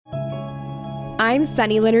I'm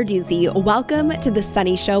Sunny Lenarduzzi. Welcome to the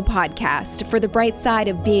Sunny Show podcast for the bright side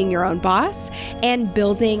of being your own boss and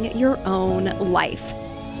building your own life.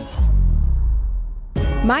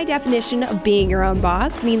 My definition of being your own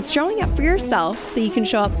boss means showing up for yourself so you can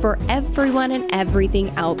show up for everyone and everything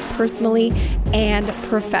else personally and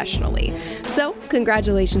professionally. So,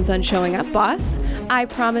 congratulations on showing up, boss. I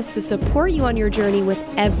promise to support you on your journey with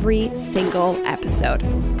every single episode.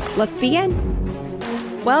 Let's begin.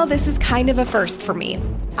 Well, this is kind of a first for me.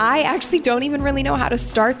 I actually don't even really know how to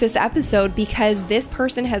start this episode because this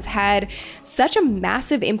person has had such a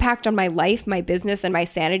massive impact on my life, my business, and my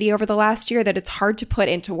sanity over the last year that it's hard to put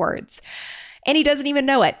into words. And he doesn't even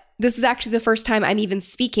know it. This is actually the first time I'm even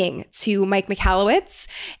speaking to Mike Michalowicz.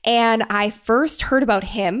 And I first heard about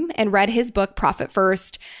him and read his book, Profit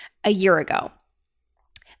First, a year ago.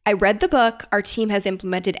 I read the book. Our team has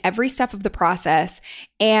implemented every step of the process,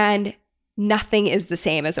 and nothing is the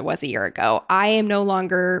same as it was a year ago. I am no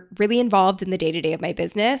longer really involved in the day-to-day of my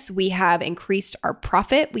business. We have increased our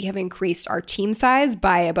profit. We have increased our team size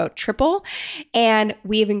by about triple, and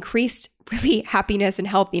we have increased really happiness and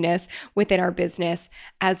healthiness within our business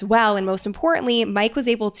as well. And most importantly, Mike was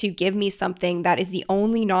able to give me something that is the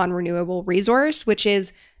only non-renewable resource, which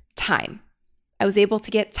is time. I was able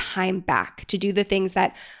to get time back to do the things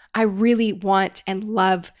that I really want and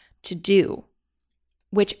love to do,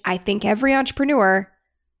 which I think every entrepreneur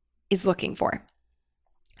is looking for.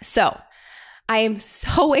 So I am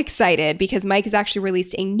so excited because Mike has actually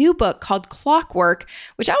released a new book called Clockwork,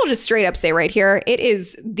 which I will just straight up say right here, it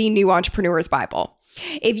is the new entrepreneur's Bible.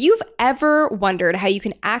 If you've ever wondered how you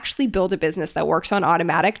can actually build a business that works on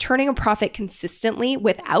automatic, turning a profit consistently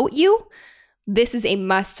without you, this is a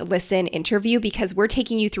must-listen interview because we're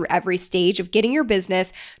taking you through every stage of getting your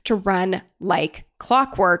business to run like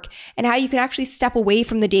clockwork and how you can actually step away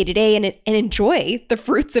from the day-to-day and enjoy the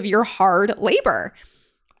fruits of your hard labor.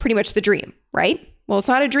 Pretty much the dream, right? Well, it's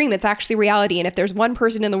not a dream, it's actually reality. And if there's one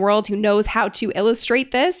person in the world who knows how to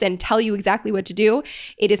illustrate this and tell you exactly what to do,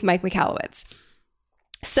 it is Mike Michalowicz.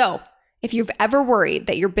 So, if you've ever worried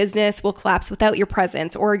that your business will collapse without your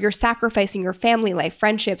presence or you're sacrificing your family life,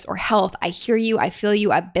 friendships, or health, I hear you, I feel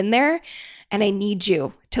you, I've been there, and I need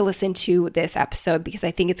you to listen to this episode because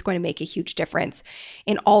I think it's going to make a huge difference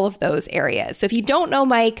in all of those areas. So if you don't know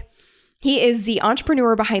Mike, he is the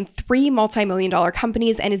entrepreneur behind 3 multi-million-dollar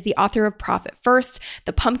companies and is the author of Profit First,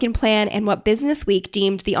 The Pumpkin Plan, and what Business Week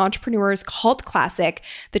deemed the entrepreneur's cult classic,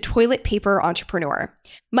 The Toilet Paper Entrepreneur.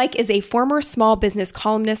 Mike is a former small business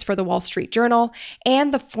columnist for the Wall Street Journal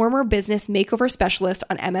and the former business makeover specialist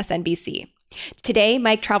on MSNBC. Today,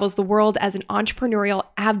 Mike travels the world as an entrepreneurial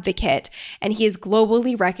advocate, and he is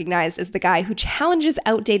globally recognized as the guy who challenges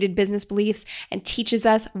outdated business beliefs and teaches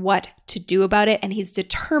us what to do about it, and he's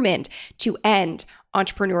determined to end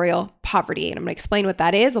entrepreneurial poverty. And I'm going to explain what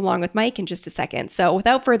that is along with Mike in just a second. So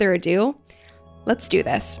without further ado, let's do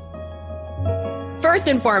this. First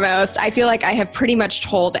and foremost, I feel like I have pretty much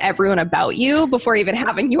told everyone about you before even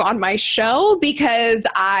having you on my show because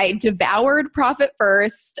I devoured Profit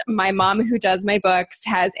First. My mom, who does my books,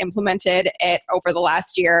 has implemented it over the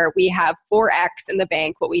last year. We have 4x in the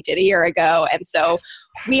bank what we did a year ago. And so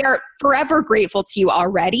we are forever grateful to you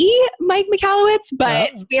already, Mike Michalowicz,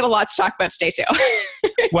 but we have a lot to talk about today too.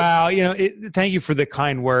 Wow. Thank you for the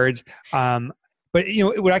kind words. But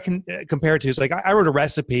what I can compare it to is like I wrote a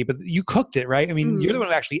recipe, but you cooked it, right? I mean, you're the one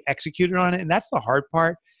who actually executed on it, and that's the hard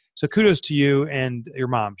part. So kudos to you and your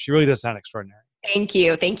mom. She really does sound extraordinary. Thank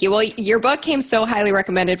you. Thank you. Well, your book came so highly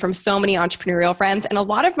recommended from so many entrepreneurial friends. And a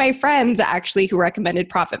lot of my friends actually who recommended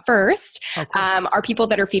Profit First are people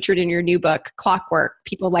that are featured in your new book, Clockwork.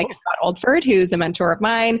 People like Scott Oldford, who's a mentor of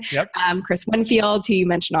mine, Chris Winfield, who you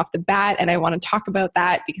mentioned off the bat. And I want to talk about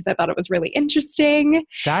that because I thought it was really interesting.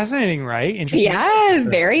 Fascinating, right? Interesting. Yeah,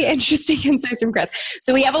 very interesting insights from Chris.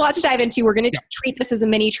 So we have a lot to dive into. We're going to treat this as a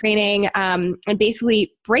mini training and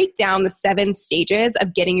basically break down the 7 stages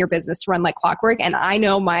of getting your business to run like clockwork. And I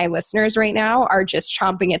know my listeners right now are just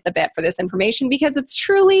chomping at the bit for this information because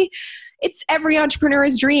it's every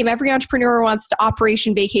entrepreneur's dream. Every entrepreneur wants to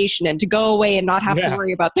operation vacation and to go away and not have to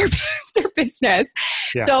worry about their business.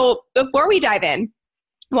 Yeah. So before we dive in,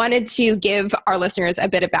 wanted to give our listeners a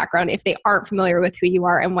bit of background if they aren't familiar with who you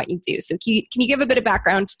are and what you do. So can you give a bit of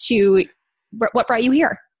background to what brought you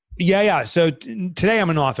here? Yeah. So today I'm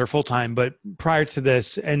an author full-time, but prior to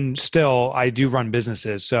this, and still I do run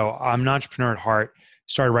businesses. So I'm an entrepreneur at heart,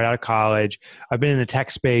 started right out of college. I've been in the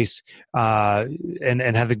tech space and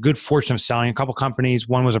had the good fortune of selling a couple companies.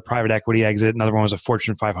 One was a private equity exit. Another one was a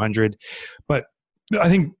Fortune 500. But I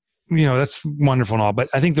think, that's wonderful and all. But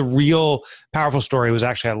I think the real powerful story was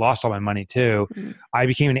actually I lost all my money too. Mm-hmm. I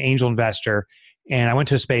became an angel investor. And I went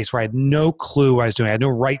to a space where I had no clue what I was doing. I had no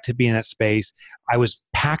right to be in that space. I was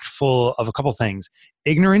packed full of a couple things,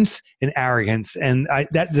 ignorance and arrogance. And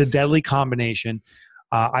that's a deadly combination.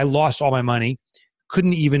 I lost all my money.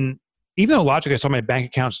 Couldn't even though logically I saw my bank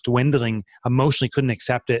accounts dwindling, emotionally couldn't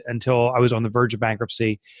accept it until I was on the verge of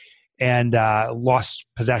bankruptcy, and lost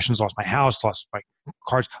possessions, lost my house, lost my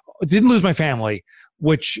cars. Didn't lose my family,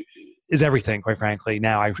 which is everything, quite frankly.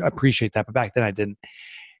 Now I appreciate that, but back then I didn't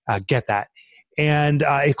get that. And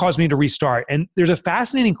it caused me to restart. And there's a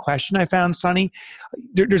fascinating question I found, Sonny.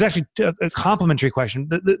 There's actually a complimentary question.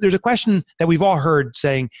 There's a question that we've all heard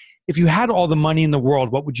saying, if you had all the money in the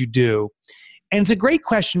world, what would you do? And it's a great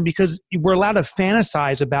question because we're allowed to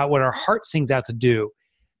fantasize about what our heart sings out to do.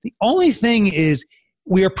 The only thing is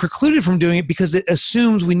we are precluded from doing it because it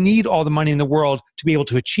assumes we need all the money in the world to be able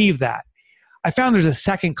to achieve that. I found there's a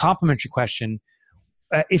second complimentary question.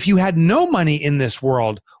 If you had no money in this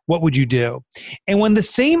world, what would you do? And when the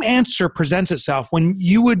same answer presents itself, when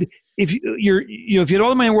you would, if you had all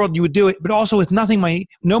the money in the world, you would do it, but also with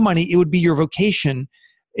no money, it would be your vocation.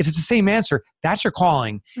 If it's the same answer, that's your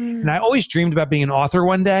calling. And I always dreamed about being an author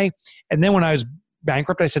one day. And then when I was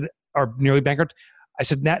bankrupt, or nearly bankrupt, I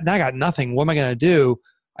said, now I got nothing. What am I going to do?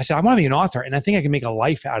 I said, I want to be an author, and I think I can make a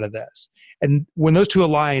life out of this. And when those two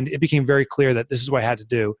aligned, it became very clear that this is what I had to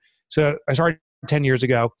do. So I started 10 years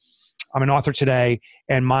ago. I'm an author today,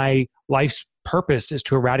 and my life's purpose is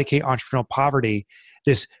to eradicate entrepreneurial poverty.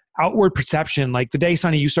 This outward perception, like the day,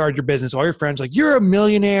 Sonny, you started your business, all your friends like, you're a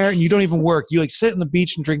millionaire and you don't even work. You like sit on the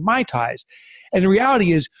beach and drink Mai Tais. And the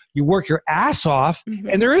reality is you work your ass off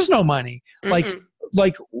and there is no money.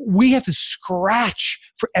 Like we have to scratch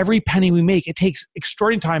for every penny we make. It takes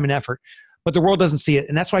extraordinary time and effort, but the world doesn't see it.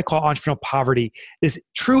 And that's why I call entrepreneurial poverty this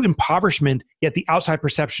true impoverishment, yet the outside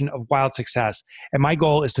perception of wild success. And my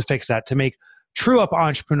goal is to fix that, to make true up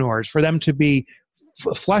entrepreneurs, for them to be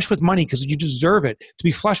flush with money because you deserve it, to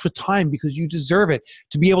be flush with time because you deserve it,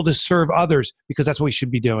 to be able to serve others because that's what we should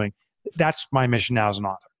be doing. That's my mission now as an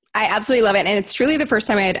author. I absolutely love it. And it's truly the first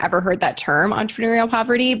time I had ever heard that term, entrepreneurial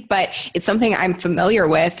poverty, but it's something I'm familiar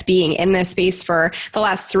with being in this space for the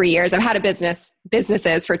last 3 years. I've had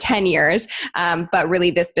businesses for 10 years, but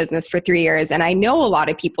really this business for 3 years. And I know a lot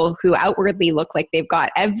of people who outwardly look like they've got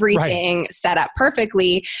everything set up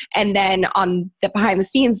perfectly. And then on the behind the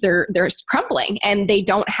scenes, they're crumbling and they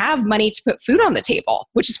don't have money to put food on the table,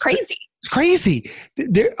 which is crazy. It's crazy.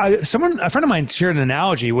 A friend of mine shared an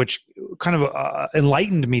analogy which kind of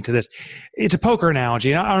enlightened me to this. It's a poker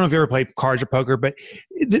analogy. And I don't know if you ever played cards or poker, but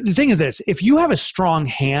the thing is this. If you have a strong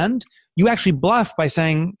hand, you actually bluff by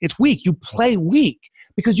saying it's weak. You play weak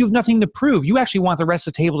because you have nothing to prove. You actually want the rest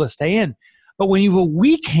of the table to stay in. But when you have a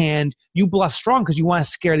weak hand, you bluff strong because you want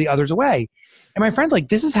to scare the others away. And my friend's like,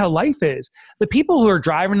 this is how life is. The people who are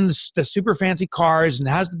driving the super fancy cars and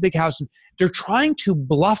has the big house, they're trying to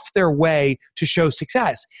bluff their way to show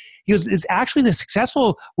success. He goes, it's actually the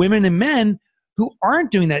successful women and men who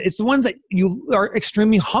aren't doing that. It's the ones that you are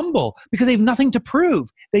extremely humble because they have nothing to prove.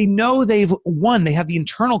 They know they've won. They have the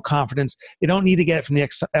internal confidence. They don't need to get it from the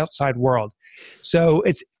outside world. So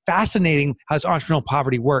it's fascinating how this entrepreneurial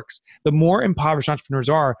poverty works. The more impoverished entrepreneurs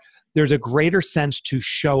are, there's a greater sense to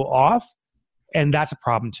show off. And that's a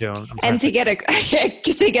problem too. And to get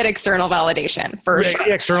external validation for sure.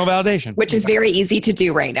 External validation. Which is very easy to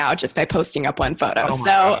do right now just by posting up one photo.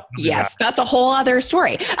 Yes, that's a whole other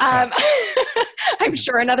story. I'm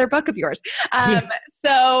sure another book of yours.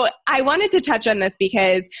 So I wanted to touch on this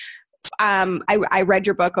because I read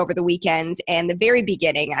your book over the weekend, and the very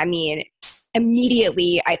beginning, I mean,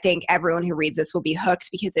 immediately I think everyone who reads this will be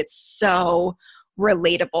hooked because it's so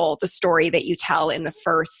relatable, the story that you tell in the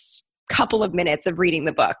first couple of minutes of reading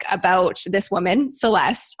the book about this woman,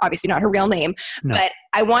 Celeste, obviously not her real name, but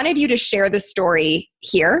I wanted you to share the story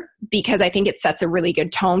here because I think it sets a really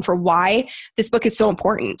good tone for why this book is so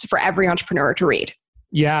important for every entrepreneur to read.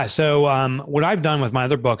 Yeah. So what I've done with my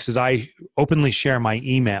other books is I openly share my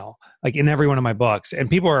email, like in every one of my books, and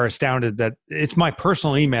people are astounded that it's my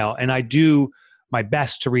personal email, and I do my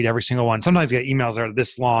best to read every single one. Sometimes I get emails that are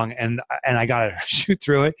this long, and I got to shoot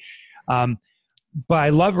through it. But I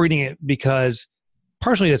love reading it because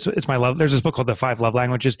partially it's my love. There's this book called The 5 Love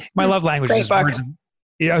Languages. My love language is words.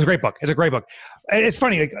 Yeah, it was a great book. It's a great book. It's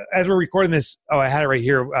funny, like, as we're recording this, I had it right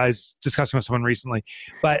here. I was discussing with someone recently,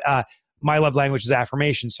 but my love language is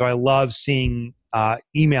affirmation. So I love seeing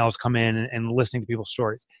emails come in and listening to people's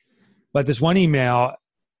stories. But this one email,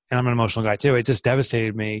 and I'm an emotional guy too, it just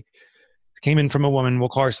devastated me. It came in from a woman, we'll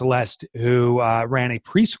call her Celeste, who ran a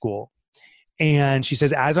preschool. And she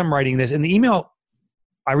says, as I'm writing this, and the email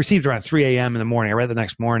I received around 3 a.m. in the morning. I read it the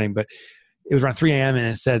next morning, but it was around 3 a.m. and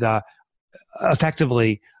it said,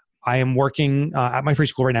 effectively, I am working at my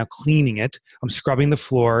preschool right now, cleaning it. I'm scrubbing the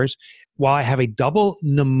floors while I have a double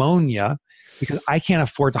pneumonia because I can't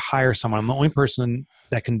afford to hire someone. I'm the only person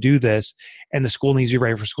that can do this, and the school needs to be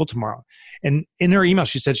ready for school tomorrow. And in her email,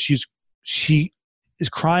 she said she is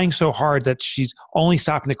crying so hard that she's only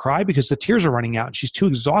stopping to cry because the tears are running out and she's too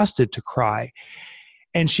exhausted to cry.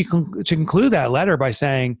 And she to conclude that letter by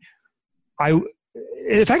saying,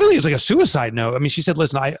 effectively, it's like a suicide note. I mean, she said,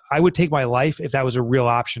 listen, I would take my life if that was a real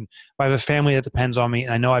option. But I have a family that depends on me,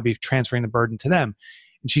 and I know I'd be transferring the burden to them.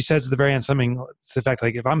 And she says at the very end something to the fact,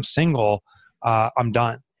 like, if I'm single, I'm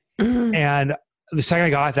done. Mm-hmm. And the second I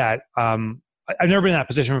got that, I've never been in that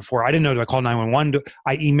position before. I didn't know, do I call 911?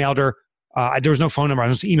 I emailed her. There was no phone number. I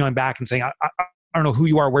was emailing back and saying, I don't know who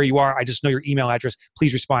you are, where you are. I just know your email address.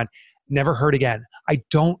 Please respond. Never heard again. I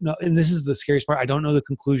don't know. And this is the scariest part. I don't know the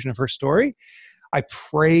conclusion of her story. I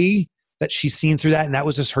pray that she's seen through that, and that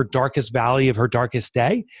was just her darkest valley of her darkest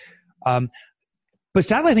day. But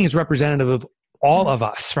sadly, I think it's representative of all of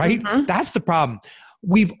us, right? Mm-hmm. That's the problem.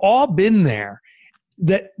 We've all been there.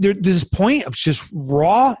 That there's this point of just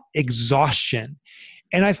raw exhaustion.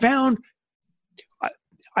 And I found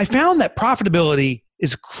that profitability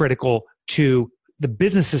is critical to the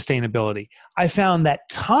business sustainability. I found that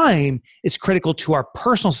time is critical to our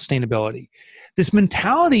personal sustainability. This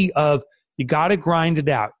mentality of you got to grind it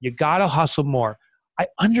out, you got to hustle more. I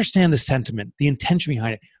understand the sentiment, the intention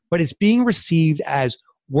behind it, but it's being received as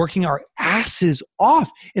working our asses off,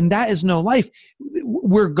 and that is no life.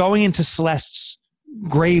 We're going into Celeste's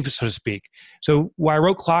grave, so to speak. So why I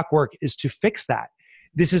wrote Clockwork is to fix that.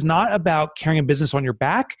 This is not about carrying a business on your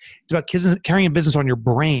back. It's about carrying a business on your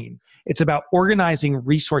brain. It's about organizing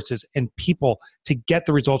resources and people to get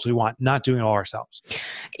the results we want, not doing it all ourselves.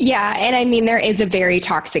 Yeah. And I mean, there is a very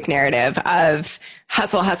toxic narrative of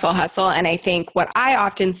hustle, hustle, hustle. And I think what I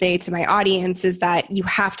often say to my audience is that you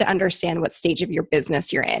have to understand what stage of your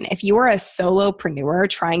business you're in. If you are a solopreneur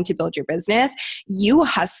trying to build your business, you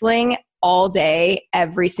hustling all day,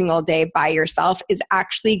 every single day by yourself is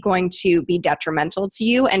actually going to be detrimental to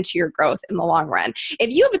you and to your growth in the long run. If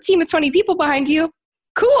you have a team of 20 people behind you,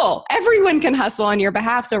 cool. Everyone can hustle on your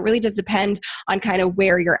behalf. So it really does depend on kind of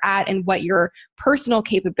where you're at and what your personal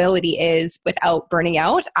capability is without burning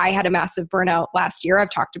out. I had a massive burnout last year. I've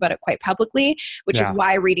talked about it quite publicly, which is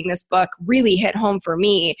why reading this book really hit home for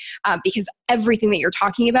me, because everything that you're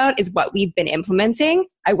talking about is what we've been implementing.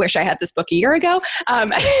 I wish I had this book a year ago,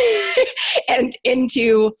 and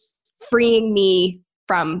into freeing me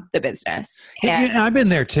from the business. And I've been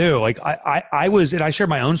there too. Like I was, and I shared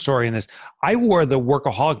my own story in this. I wore the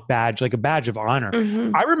workaholic badge, like a badge of honor.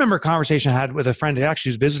 Mm-hmm. I remember a conversation I had with a friend who actually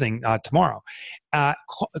is visiting tomorrow,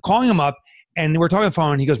 calling him up, and we're talking on the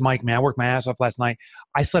phone. He goes, Mike, man, I worked my ass off last night.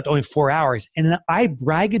 I slept only 4 hours. And then I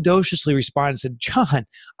braggadociously responded and said, John,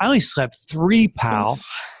 I only slept 3, pal.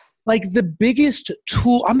 Like the biggest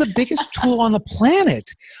tool, I'm the biggest tool on the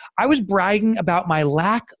planet. I was bragging about my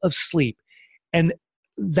lack of sleep. And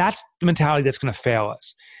that's the mentality that's going to fail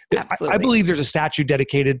us. Absolutely. I believe there's a statue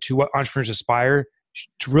dedicated to what entrepreneurs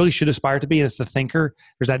should aspire to be. And it's the thinker.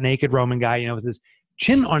 There's that naked Roman guy, with his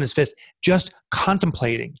chin on his fist, just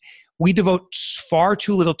contemplating. We devote far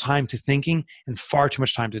too little time to thinking and far too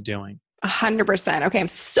much time to doing. 100%. Okay, I'm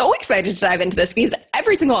so excited to dive into this because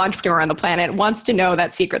every single entrepreneur on the planet wants to know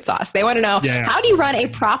that secret sauce. They want to know, how do you run a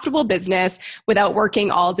profitable business without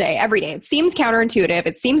working all day, every day? It seems counterintuitive.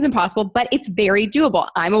 It seems impossible, but it's very doable.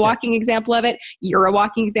 I'm a walking example of it. You're a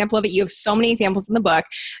walking example of it. You have so many examples in the book.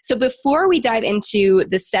 So before we dive into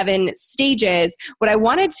the 7 stages, what I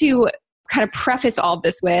wanted to kind of preface all of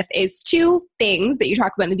this with is 2 things that you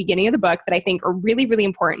talk about in the beginning of the book that I think are really, really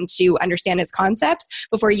important to understand its concepts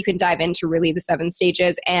before you can dive into really the 7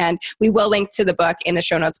 stages. And we will link to the book in the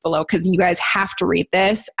show notes below because you guys have to read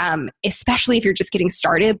this, especially if you're just getting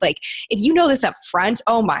started. Like if you know this up front,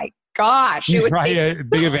 oh my gosh, it would a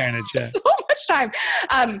big advantage. So much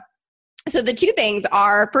time. So the 2 things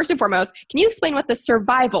are, first and foremost, can you explain what the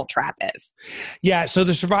survival trap is? Yeah. So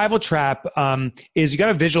the survival trap is you got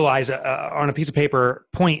to visualize on a piece of paper,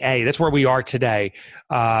 point A. That's where we are today.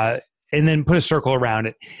 And then put a circle around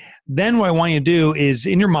it. Then what I want you to do is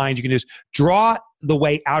in your mind, you can just draw the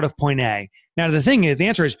way out of point A. Now, the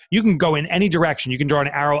answer is you can go in any direction. You can draw an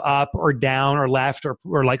arrow up or down or left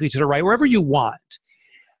or likely to the right, wherever you want.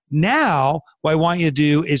 Now, what I want you to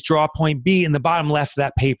do is draw point B in the bottom left of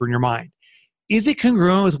that paper in your mind. Is it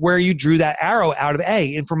congruent with where you drew that arrow out of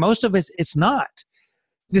A? And for most of us, it's not.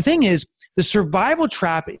 The thing is, the survival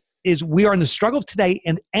trap is we are in the struggle of today,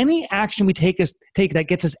 and any action we take that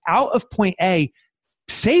gets us out of point A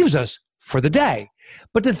saves us for the day.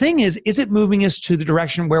 But the thing is it moving us to the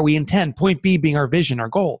direction where we intend? Point B being our vision, our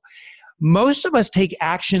goal. Most of us take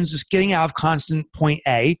actions just getting out of constant point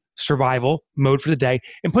A, survival mode for the day,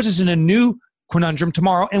 and puts us in a new conundrum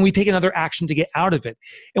tomorrow, and we take another action to get out of it.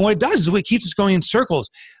 And what it does is it keeps us going in circles.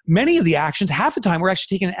 Many of the actions, half the time, we're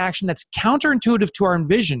actually taking an action that's counterintuitive to our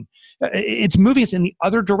vision. It's moving us in the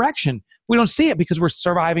other direction. We don't see it because we're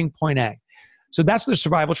surviving point A. So that's what the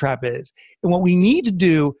survival trap is. And what we need to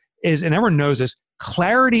do is, and everyone knows this,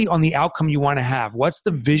 clarity on the outcome you want to have. What's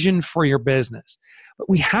the vision for your business? But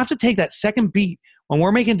we have to take that second beat when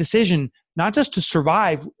we're making a decision, not just to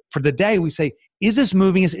survive for the day. We say, is this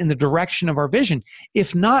moving us in the direction of our vision?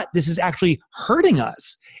 If not, this is actually hurting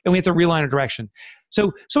us, and we have to realign our direction.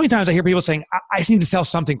 So many times I hear people saying, I just need to sell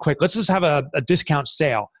something quick. Let's just have a discount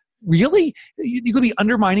sale. Really? You could be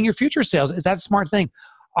undermining your future sales. Is that a smart thing?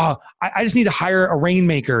 I just need to hire a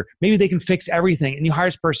rainmaker. Maybe they can fix everything. And you hire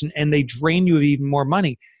this person and they drain you of even more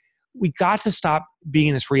money. We got to stop being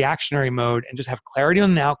in this reactionary mode and just have clarity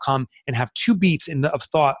on the outcome and have two beats of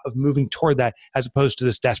thought of moving toward that, as opposed to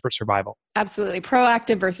this desperate survival. Absolutely.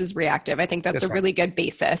 Proactive versus reactive. I think that's a really good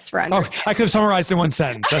basis for understanding. I could have summarized in one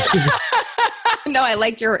sentence. No, I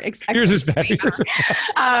liked your Yours is better.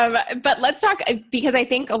 But let's talk, because I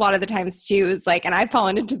think a lot of the times too is like, and I've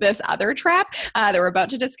fallen into this other trap that we're about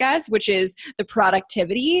to discuss, which is the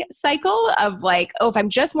productivity cycle of like, oh, if I'm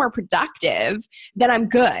just more productive, then I'm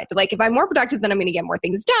good. Like if I'm more productive, then I'm going to get more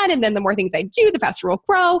things done. And then the more things I do, the faster we'll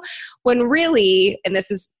grow. When really, and this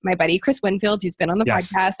is my buddy, Chris Winfield, who's been on the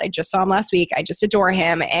podcast. I just saw him last week. I just adore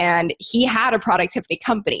him. And he had a productivity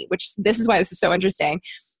company, which this is why this is so interesting.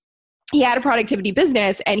 He had a productivity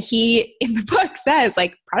business, and he, in the book, says,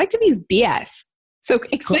 like, productivity is BS. So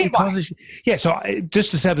explain why. Yeah, so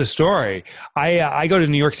just to set up the story, I go to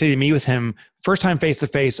New York City to meet with him, first time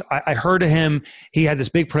face-to-face. I heard of him. He had this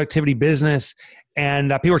big productivity business,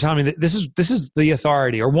 and people were telling me that this is the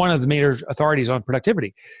authority, or one of the major authorities on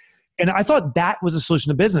productivity. And I thought that was the solution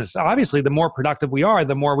to business. Obviously, the more productive we are,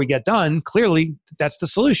 the more we get done. Clearly, that's the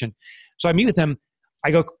solution. So I meet with him.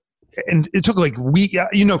 I go, and it took like a week.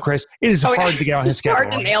 Chris, it is hard to get on his schedule.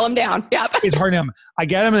 It's hard to nail him down. Yep. It's hard to nail him. I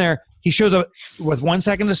get him there. He shows up with 1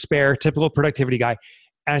 second to spare, typical productivity guy.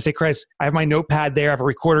 And I say, Chris, I have my notepad there. I have a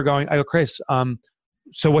recorder going. I go, Chris,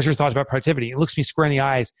 so what's your thoughts about productivity? He looks me square in the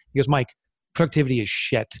eyes. He goes, Mike, productivity is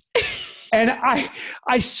shit. And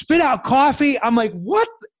I spit out coffee. I'm like, what?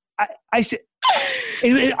 I said,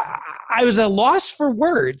 I was at a loss for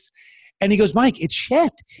words. And he goes, Mike, it's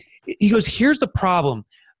shit. He goes, here's the problem.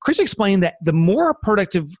 Chris explained that the more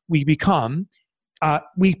productive we become,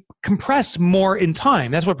 we compress more in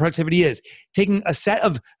time. That's what productivity is. Taking a set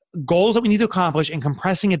of goals that we need to accomplish and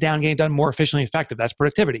compressing it down, getting it done more efficiently and effective. That's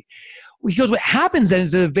productivity. He goes, what happens then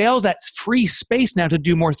is it avails that free space now to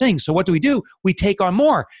do more things. So what do? We take on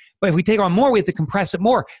more. But if we take on more, we have to compress it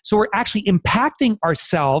more. So we're actually impacting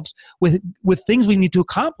ourselves with things we need to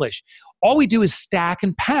accomplish. All we do is stack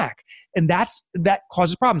and pack. And that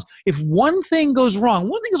causes problems. If one thing goes wrong,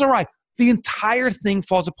 one thing goes awry, the entire thing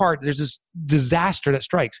falls apart. There's this disaster that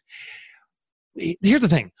strikes. Here's the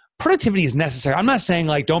thing. Productivity is necessary. I'm not saying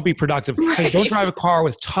like, don't be productive. Right. Hey, don't drive a car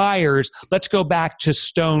with tires. Let's go back to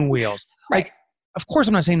stone wheels. Right. Like, of course,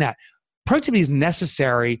 I'm not saying that. Productivity is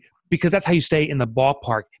necessary because that's how you stay in the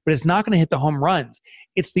ballpark, but it's not going to hit the home runs.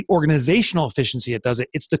 It's the organizational efficiency that does it.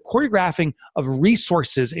 It's the choreographing of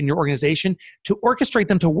resources in your organization to orchestrate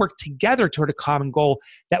them to work together toward a common goal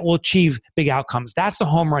that will achieve big outcomes. That's the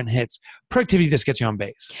home run hits. Productivity just gets you on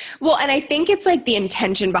base. Well, and I think it's like the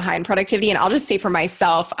intention behind productivity. And I'll just say for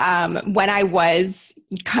myself, when I was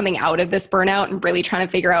coming out of this burnout and really trying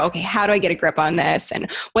to figure out, okay, how do I get a grip on this? And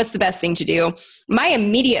what's the best thing to do? My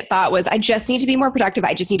immediate thought was, I just need to be more productive.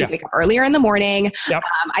 I just need to wake up earlier in the morning. Yep.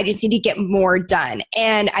 I just need to get more done.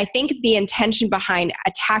 And I think the intention behind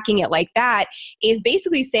attacking it like that is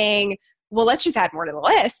basically saying, well, let's just add more to the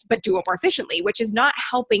list, but do it more efficiently, which is not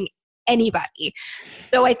helping anybody.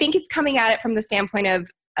 So I think it's coming at it from the standpoint of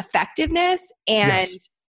effectiveness and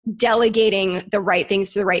delegating the right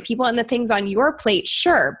things to the right people, and the things on your plate.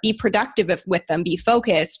 Sure, be productive with them, be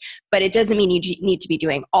focused, but it doesn't mean you need to be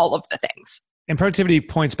doing all of the things. And productivity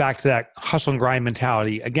points back to that hustle and grind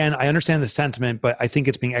mentality. Again, I understand the sentiment, but I think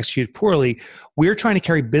it's being executed poorly. We're trying to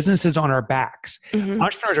carry businesses on our backs. Mm-hmm.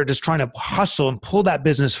 Entrepreneurs are just trying to hustle and pull that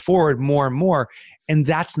business forward more and more. And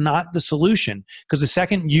that's not the solution. Because the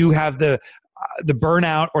second you have the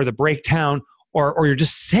burnout or the breakdown, or you're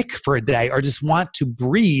just sick for a day or just want to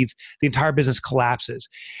breathe, the entire business collapses.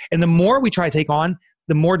 And the more we try to take on,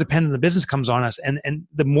 the more dependent the business comes on us, and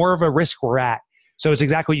the more of a risk we're at. So it's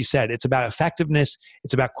exactly what you said. It's about effectiveness.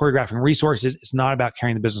 It's about choreographing resources. It's not about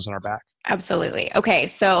carrying the business on our back. Absolutely. Okay,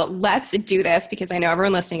 so let's do this because I know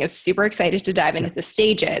everyone listening is super excited to dive into the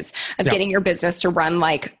stages of getting your business to run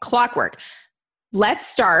like clockwork. Let's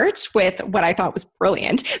start with what I thought was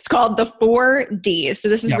brilliant. It's called the 4Ds. So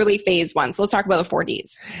this is really phase one. So let's talk about the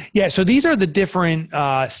 4Ds. Yeah. So these are the different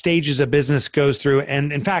stages a business goes through.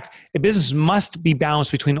 And in fact, a business must be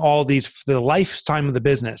balanced between all these for the lifetime of the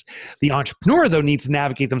business. The entrepreneur, though, needs to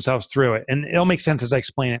navigate themselves through it. And it'll make sense as I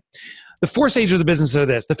explain it. The 4 stages of the business are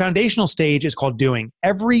this. The foundational stage is called doing.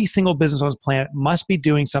 Every single business on this planet must be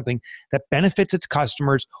doing something that benefits its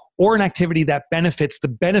customers or an activity that benefits the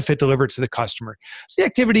benefit delivered to the customer. So the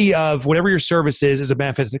activity of whatever your service is a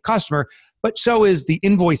benefit to the customer, but so is the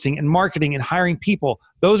invoicing and marketing and hiring people.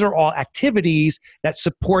 Those are all activities that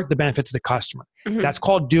support the benefit to the customer. That's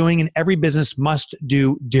called doing, and every business must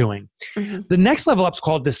do doing. The next level up is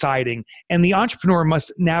called deciding, and the entrepreneur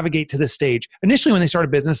must navigate to this stage. Initially, when they start a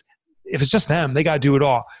business, if it's just them, they got to do it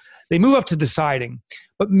all. They move up to deciding.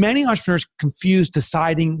 But many entrepreneurs confuse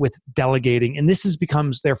deciding with delegating, and this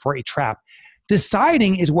becomes, therefore, a trap.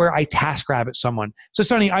 Deciding is where I task grab at someone. So,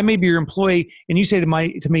 Sonny, I may be your employee, and you say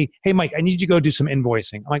to me, hey, Mike, I need you to go do some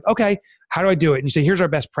invoicing. I'm like, okay, how do I do it? And you say, here's our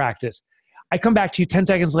best practice. I come back to you 10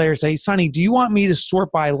 seconds later and say, Sonny, do you want me to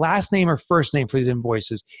sort by last name or first name for these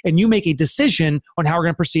invoices? And you make a decision on how we're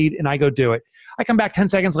going to proceed, and I go do it. I come back 10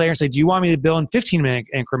 seconds later and say, do you want me to bill in 15-minute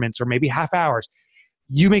increments or maybe half hours?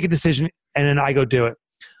 You make a decision, and then I go do it.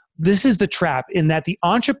 This is the trap in that the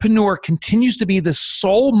entrepreneur continues to be the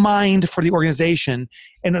sole mind for the organization,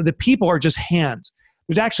 and the people are just hands.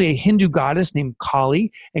 There's actually a Hindu goddess named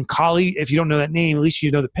Kali, and Kali, if you don't know that name, at least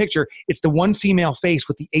you know the picture. It's the one female face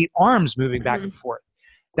with the 8 arms moving back and forth.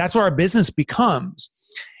 That's what our business becomes.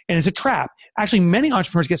 And it's a trap. Actually, many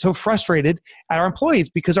entrepreneurs get so frustrated at our employees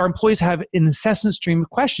because our employees have an incessant stream of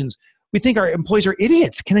questions. We think our employees are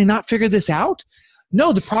idiots. Can they not figure this out?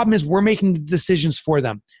 No, the problem is we're making the decisions for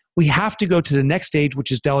them. We have to go to the next stage,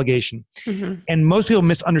 which is delegation. And most people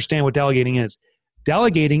misunderstand what delegating is.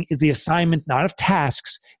 Delegating is the assignment not of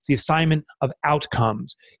tasks, it's the assignment of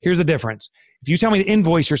outcomes. Here's the difference. If you tell me to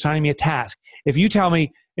invoice, you're assigning me a task. If you tell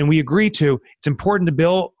me, and we agree to, it's important to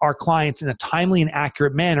bill our clients in a timely and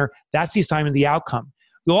accurate manner, that's the assignment of the outcome.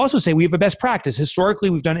 You'll also say we have a best practice.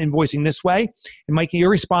 Historically, we've done invoicing this way, and Mike,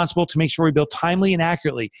 you're responsible to make sure we bill timely and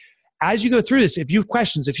accurately. As you go through this, if you have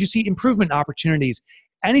questions, if you see improvement opportunities,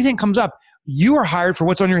 anything comes up, you are hired for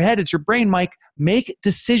what's on your head. It's your brain, Mike. Make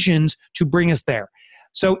decisions to bring us there.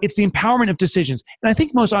 So it's the empowerment of decisions. And I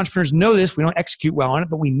think most entrepreneurs know this. We don't execute well on it,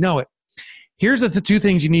 but we know it. Here's the 2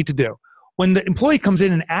 things you need to do. When the employee comes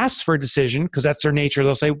in and asks for a decision, because that's their nature,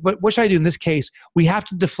 they'll say, what should I do in this case? We have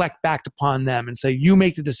to deflect back upon them and say, you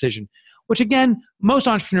make the decision, which again, most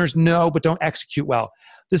entrepreneurs know but don't execute well.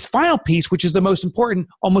 This final piece, which is the most important,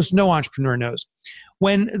 almost no entrepreneur knows.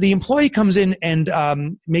 When the employee comes in and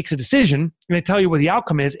makes a decision, and they tell you what the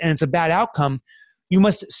outcome is, and it's a bad outcome, you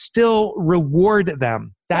must still reward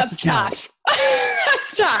them. That's tough.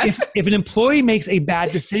 That's tough. If an employee makes a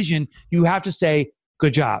bad decision, you have to say,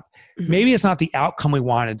 good job. Maybe it's not the outcome we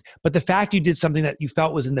wanted, but the fact you did something that you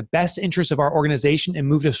felt was in the best interest of our organization and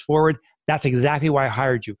moved us forward, that's exactly why I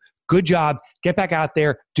hired you. Good job. Get back out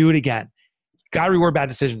there. Do it again. Got to reward bad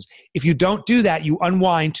decisions. If you don't do that, you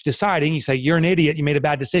unwind to deciding. You say, you're an idiot. You made a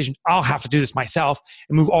bad decision. I'll have to do this myself,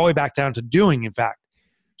 and move all the way back down to doing, in fact.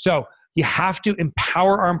 So you have to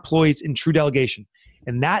empower our employees in true delegation.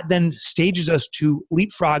 And that then stages us to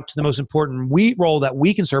leapfrog to the most important role that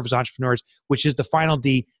we can serve as entrepreneurs, which is the final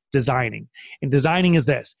D, designing. And designing is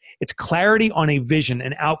this. It's clarity on a vision,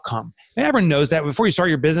 an outcome. And everyone knows that before you start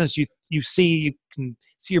your business, you can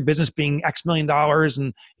see your business being X million dollars,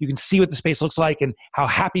 and you can see what the space looks like and how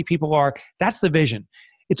happy people are. That's the vision.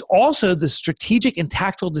 It's also the strategic and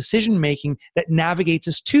tactical decision-making that navigates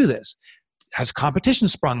us to this. Has competition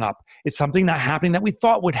sprung up? Is something not happening that we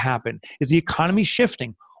thought would happen? Is the economy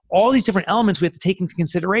shifting? All these different elements we have to take into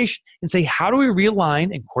consideration and say, how do we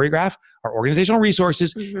realign and choreograph our organizational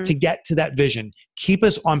resources to get to that vision? Keep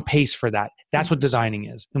us on pace for that. That's what designing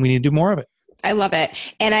is, and we need to do more of it. I love it.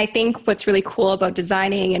 And I think what's really cool about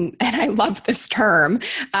designing, and I love this term,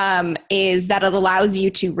 is that it allows you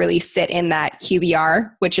to really sit in that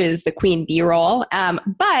QBR, which is the queen bee role.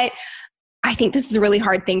 But I think this is a really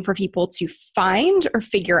hard thing for people to find or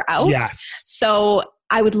figure out. Yes. So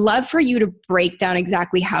I would love for you to break down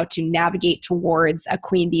exactly how to navigate towards a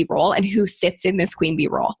queen bee role and who sits in this queen bee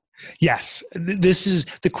role. Yes. This is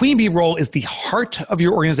the queen bee role is the heart of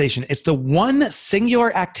your organization. It's the one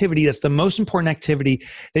singular activity that's the most important activity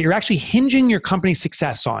that you're actually hinging your company's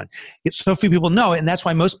success on. So few people know it, and that's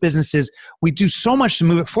why most businesses, we do so much to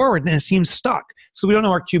move it forward and it seems stuck. So we don't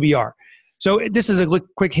know our QBR. So this is a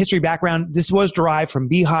quick history background. This was derived from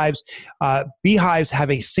beehives. Beehives have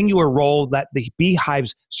a singular role that the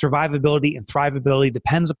beehive's survivability and thrivability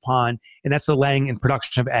depends upon, and that's the laying and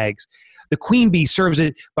production of eggs. The queen bee serves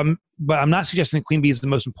it, but I'm not suggesting the queen bee is the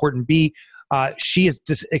most important bee. She is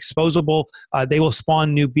exposable. They will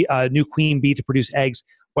spawn new queen bee to produce eggs.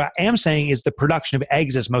 What I am saying is the production of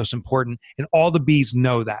eggs is most important, and all the bees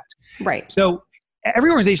know that. Right. So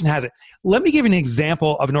every organization has it. Let me give you an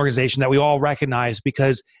example of an organization that we all recognize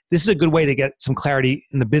because this is a good way to get some clarity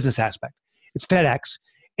in the business aspect. It's FedEx,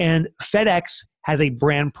 and FedEx has a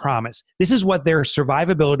brand promise. This is what their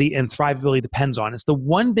survivability and thrivability depends on. It's the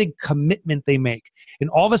one big commitment they make, and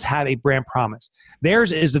all of us have a brand promise.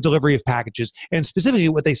 Theirs is the delivery of packages, and specifically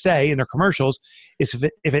what they say in their commercials is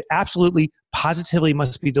if it absolutely, positively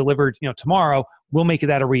must be delivered, tomorrow, we'll make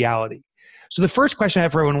that a reality. So the first question I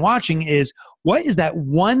have for everyone watching is, what is that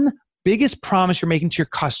one biggest promise you're making to your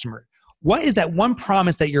customer? What is that one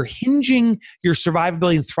promise that you're hinging your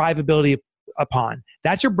survivability and thrivability upon?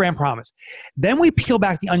 That's your brand promise. Then we peel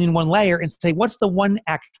back the onion one layer and say, what's the one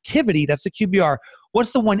activity, that's the QBR,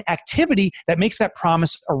 what's the one activity that makes that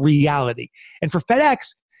promise a reality? And for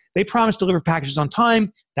FedEx, they promise to deliver packages on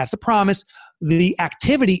time. That's the promise. The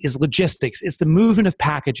activity is logistics. It's the movement of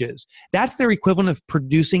packages. That's their equivalent of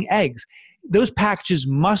producing eggs. Those packages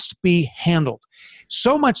must be handled.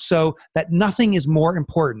 So much so that nothing is more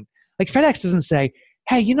important. Like FedEx doesn't say,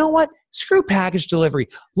 hey, you know what? Screw package delivery.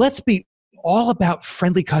 Let's be all about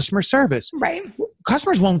friendly customer service. Right.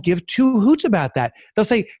 Customers won't give two hoots about that. They'll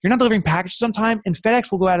say, you're not delivering packages on time, and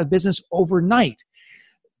FedEx will go out of business overnight.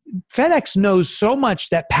 FedEx knows so much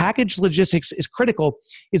that package logistics is critical,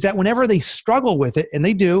 is that whenever they struggle with it, and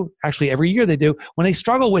they do, actually every year they do, when they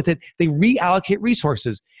struggle with it, they reallocate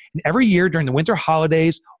resources. And every year during the winter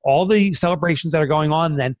holidays, all the celebrations that are going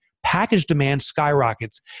on, then package demand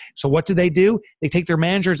skyrockets. So what do? They take their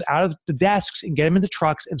managers out of the desks and get them into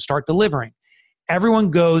trucks and start delivering.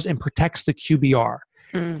 Everyone goes and protects the QBR.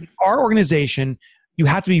 Our organization, you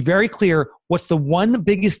have to be very clear, what's the one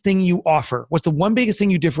biggest thing you offer? What's the one biggest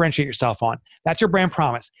thing you differentiate yourself on? That's your brand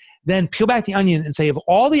promise. Then peel back the onion and say, of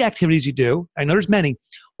all the activities you do, I know there's many,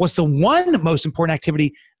 what's the one most important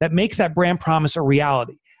activity that makes that brand promise a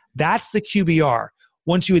reality? That's the QBR.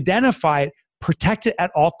 Once you identify it, protect it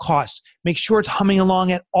at all costs. Make sure it's humming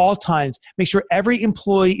along at all times. Make sure every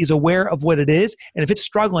employee is aware of what it is. And if it's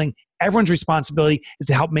struggling, everyone's responsibility is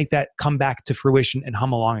to help make that come back to fruition and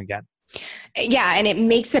hum along again. Yeah, and it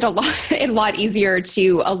makes it a lot easier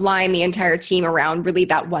to align the entire team around really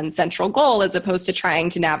that one central goal, as opposed to trying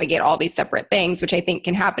to navigate all these separate things, which I think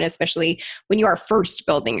can happen, especially when you are first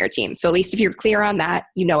building your team. So at least if you're clear on that,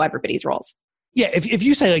 you know everybody's roles. Yeah, if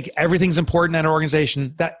you say like everything's important at an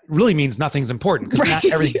organization, that really means nothing's important, because not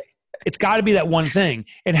everything. It's got to be that one thing.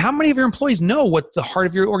 And how many of your employees know what the heart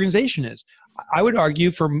of your organization is? I would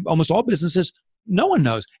argue for almost all businesses, no one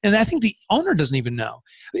knows. And I think the owner doesn't even know.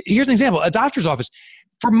 Here's an example. A doctor's office.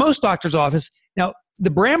 For most doctor's office, now the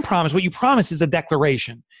brand promise, what you promise is a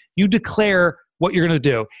declaration. You declare what you're going to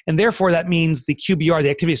do. And therefore that means the QBR, the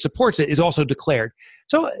activity that supports it, is also declared.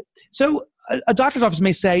 So a doctor's office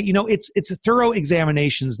may say, it's thorough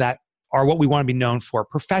examinations that are what we want to be known for.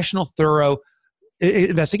 Professional, thorough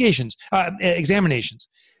examinations.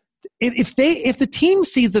 If the team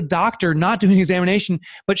sees the doctor not doing an examination,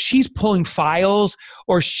 but she's pulling files,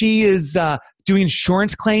 or she is doing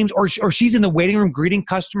insurance claims, or she's in the waiting room greeting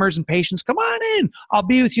customers and patients, come on in, I'll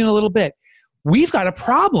be with you in a little bit, we've got a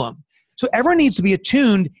problem. So everyone needs to be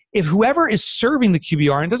attuned. If whoever is serving the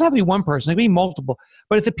QBR, and it doesn't have to be one person, it can be multiple,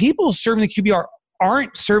 but if the people serving the QBR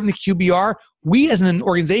aren't serving the QBR, we as an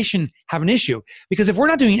organization have an issue. Because if we're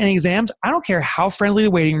not doing any exams, I don't care how friendly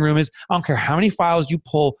the waiting room is, I don't care how many files you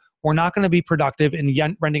pull, we're not going to be productive in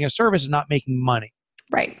rendering a service and not making money.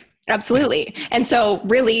 Right. Absolutely. And so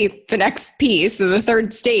really the next piece, the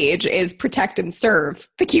third stage, is protect and serve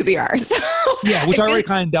the QBR. So yeah, which I already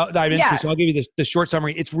kind of dive into. Yeah. So I'll give you the short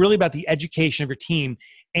summary. It's really about the education of your team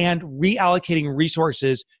and reallocating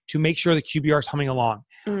resources to make sure the QBR is humming along.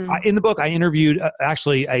 In the book, I interviewed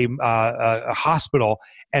actually a hospital,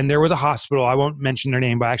 and there was a hospital, I won't mention their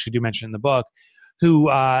name, but I actually do mention it in the book, who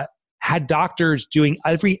had doctors doing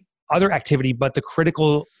every other activity but the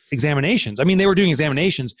critical examinations. I mean, they were doing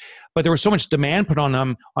examinations, but there was so much demand put on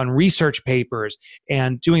them on research papers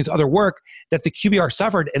and doing this other work that the QBR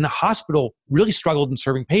suffered, and the hospital really struggled in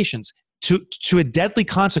serving patients. to a deadly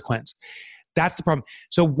consequence. That's the problem.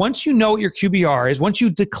 So once you know what your QBR is, once you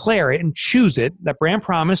declare it and choose it, that brand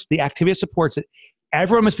promise, the activity supports it,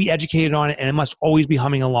 everyone must be educated on it, and it must always be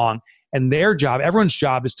humming along. And their job, everyone's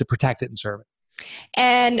job, is to protect it and serve it.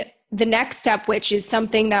 And the next step, which is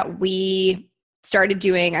something that we started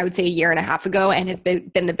doing, I would say 1.5 years ago, and has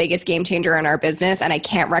been the biggest game changer in our business. And I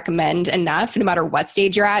can't recommend enough, no matter what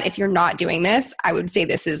stage you're at. If you're not doing this, I would say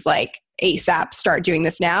this is like ASAP, start doing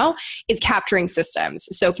this now, is capturing systems.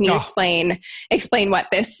 So can you explain what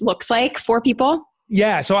this looks like for people?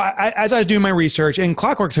 Yeah. So as I was doing my research, and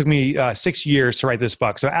Clockwork took me 6 years to write this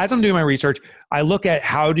book. So as I'm doing my research, I look at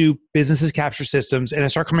how do businesses capture systems, and I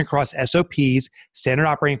start coming across SOPs, standard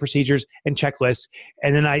operating procedures, and checklists.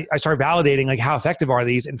 And then I start validating like how effective are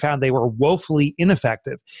these, and found they were woefully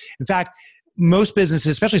ineffective. In fact, most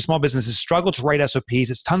businesses, especially small businesses, struggle to write SOPs.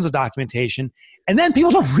 It's tons of documentation. And then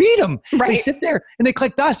people don't read them. Right. They sit there and they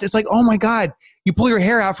click dust. It's like, oh my God, you pull your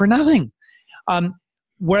hair out for nothing.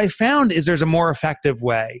 What I found is there's a more effective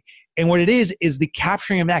way. And what it is the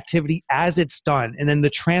capturing of an activity as it's done, and then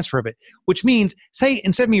the transfer of it, which means, say,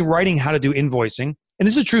 instead of me writing how to do invoicing, and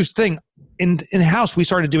this is a true thing, in-house, we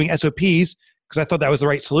started doing SOPs because I thought that was the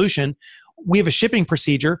right solution. We have a shipping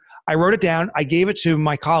procedure. I wrote it down. I gave it to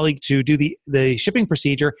my colleague to do the shipping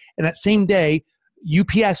procedure. And that same day,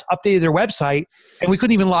 UPS updated their website, and we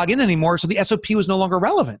couldn't even log in anymore. So the SOP was no longer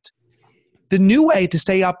relevant. The new way to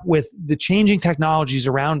stay up with the changing technologies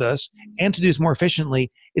around us and to do this more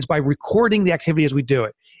efficiently is by recording the activity as we do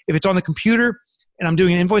it. If it's on the computer and I'm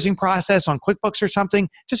doing an invoicing process on QuickBooks or something,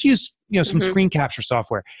 just use some screen capture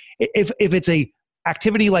software. If it's a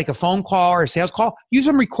activity like a phone call or a sales call, use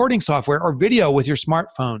some recording software or video with your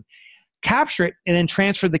smartphone. Capture it and then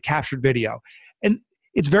transfer the captured video. And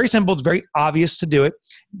it's very simple. It's very obvious to do it.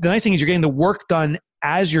 The nice thing is you're getting the work done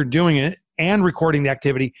as you're doing it and recording the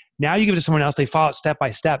activity. Now you give it to someone else. They follow it step by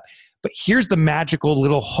step. But here's the magical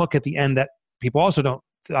little hook at the end that people also don't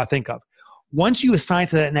think of. Once you assign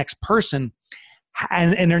to that next person,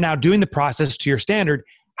 and they're now doing the process to your standard,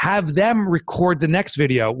 have them record the next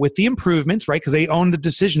video with the improvements, right? Because they own the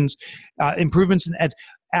decisions, improvements and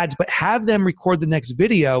ads, but have them record the next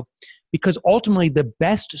video, because ultimately the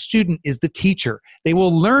best student is the teacher. They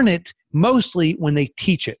will learn it mostly when they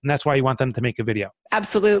teach it. And that's why you want them to make a video.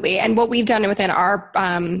 Absolutely. And what we've done within our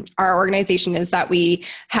organization is that we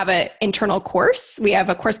have an internal course. We have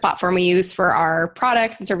a course platform we use for our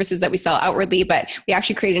products and services that we sell outwardly, but we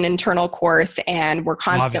actually create an internal course, and we're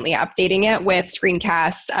constantly updating it with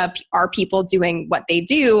screencasts of our people doing what they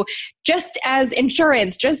do, just as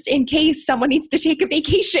insurance, just in case someone needs to take a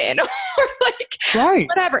vacation or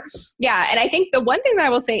whatever. Yeah. And I think the one thing that I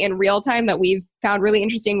will say in real time that we've found really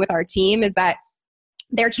interesting with our team is that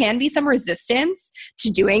there can be some resistance to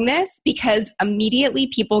doing this, because immediately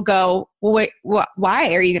people go, well, wait,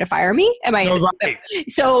 why are you going to fire me? Am I? Right.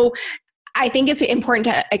 So I think it's important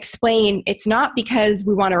to explain it's not because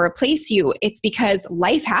we want to replace you. It's because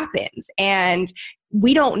life happens and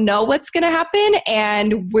we don't know what's going to happen.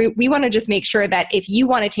 And we want to just make sure that if you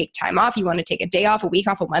want to take time off, you want to take a day off, a week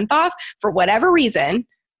off, a month off, for whatever reason,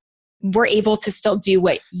 we're able to still do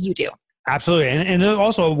what you do. Absolutely. And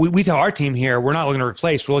also we tell our team here, we're not looking to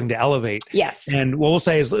replace, we're looking to elevate. Yes. And what we'll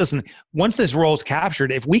say is, listen, once this role is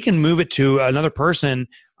captured, if we can move it to another person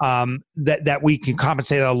that we can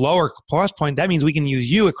compensate at a lower cost point, that means we can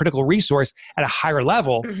use you, a critical resource, at a higher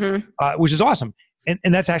level, which is awesome.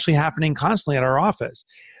 And that's actually happening constantly at our office.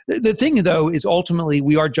 The thing, though, is ultimately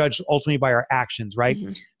we are judged by our actions, right?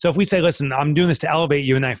 So if we say, listen, I'm doing this to elevate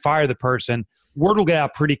you, and I fire the person, word will get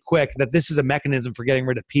out pretty quick that this is a mechanism for getting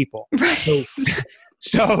rid of people. Right.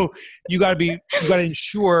 So you got to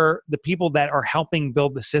ensure the people that are helping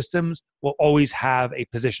build the systems will always have a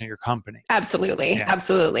position at your company. Absolutely. Yeah.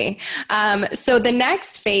 Absolutely. So the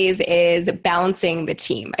next phase is balancing the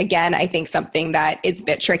team. Again, I think something that is a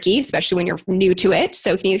bit tricky, especially when you're new to it.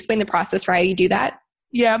 So can you explain the process for how you do that?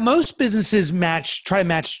 Yeah, most businesses try to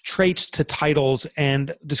match traits to titles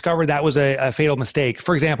and discover that was a fatal mistake.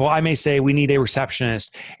 For example, I may say we need a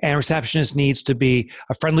receptionist, and a receptionist needs to be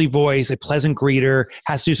a friendly voice, a pleasant greeter,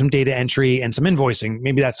 has to do some data entry and some invoicing.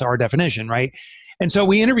 Maybe that's our definition, right? And so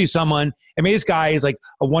we interview someone, and maybe this guy is like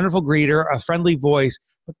a wonderful greeter, a friendly voice,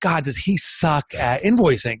 but God, does he suck at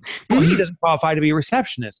invoicing? Well, he doesn't qualify to be a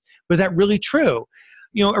receptionist. But is that really true?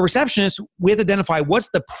 A receptionist, we have to identify what's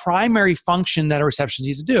the primary function that a receptionist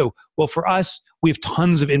needs to do. Well, for us, we have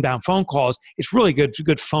tons of inbound phone calls. It's really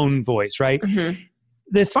good phone voice, right?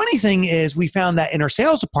 The funny thing is we found that in our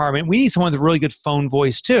sales department, we need someone with a really good phone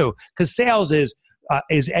voice too, because sales is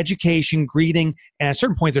is education, greeting, and at a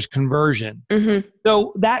certain point, there's conversion. Mm-hmm.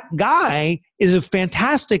 So that guy is a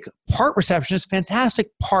fantastic part receptionist, fantastic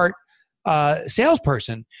part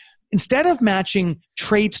salesperson. Instead of matching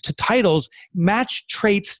traits to titles, match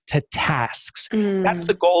traits to tasks. That's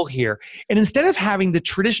the goal here. And instead of having the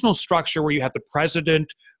traditional structure where you have the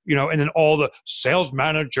president, and then all the sales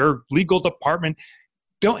manager, legal department,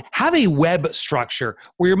 don't have a web structure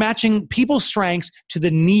where you're matching people's strengths to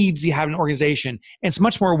the needs you have in an organization. And it's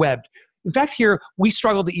much more webbed. In fact, here, we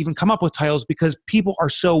struggle to even come up with titles because people are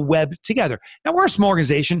so webbed together. Now, we're a small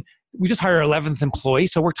organization. We just hired our 11th employee,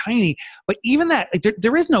 so we're tiny. But even that,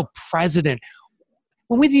 there is no president.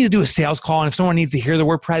 When we need to do a sales call, and if someone needs to hear the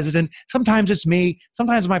word president, sometimes it's me,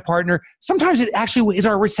 sometimes it's my partner, sometimes it actually is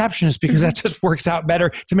our receptionist because that just works out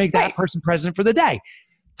better to make that person president for the day.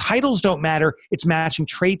 Titles don't matter. It's matching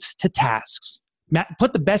traits to tasks.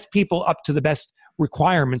 Put the best people up to the best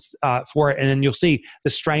requirements for it, and then you'll see the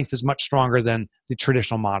strength is much stronger than the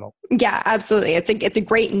traditional model. Yeah, absolutely. It's a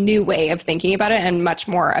great new way of thinking about it and much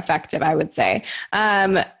more effective, I would say.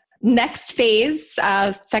 Next phase,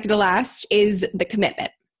 second to last, is the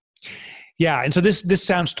commitment. Yeah, and so this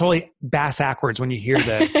sounds totally bass-ackwards when you hear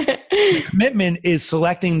this. The commitment is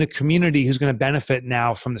selecting the community who's going to benefit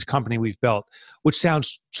now from this company we've built, which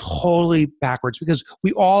sounds totally backwards because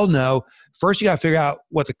we all know first you got to figure out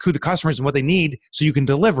who the customer is and what they need so you can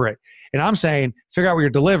deliver it. And I'm saying figure out what you're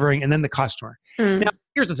delivering and then the customer. Now,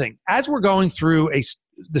 here's the thing. As we're going through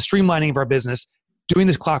the streamlining of our business, doing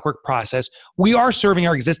this clockwork process, we are serving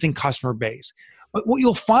our existing customer base. But what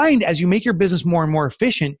you'll find as you make your business more and more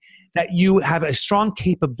efficient, that you have a strong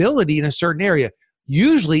capability in a certain area.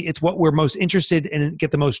 Usually it's what we're most interested in and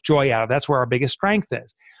get the most joy out of. That's where our biggest strength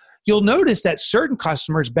is. You'll notice that certain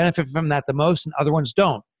customers benefit from that the most and other ones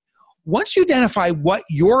don't. Once you identify what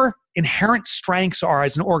your inherent strengths are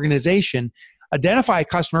as an organization, identify a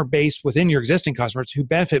customer base within your existing customers who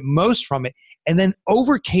benefit most from it, and then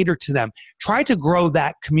over-cater to them. Try to grow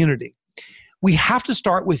that community. We have to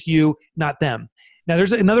start with you, not them. Now,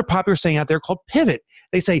 there's another popular saying out there called pivot.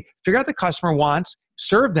 They say, figure out the customer wants,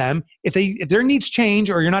 serve them. If their needs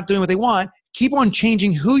change or you're not doing what they want, keep on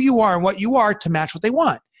changing who you are and what you are to match what they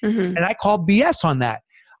want. And I call BS on that.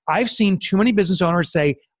 I've seen too many business owners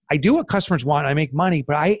say, I do what customers want, I make money,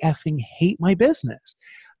 but I effing hate my business.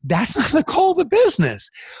 That's not the goal of the business.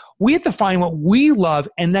 We have to find what we love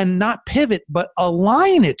and then not pivot, but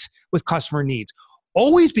align it with customer needs.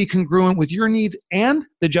 Always be congruent with your needs and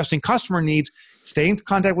the adjusting customer needs. Stay in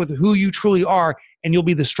contact with who you truly are, and you'll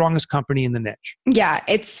be the strongest company in the niche. Yeah,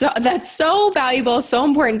 that's so valuable, so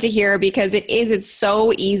important to hear because it's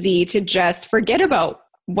so easy to just forget about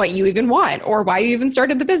what you even want or why you even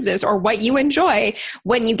started the business or what you enjoy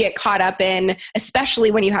when you get caught up in, especially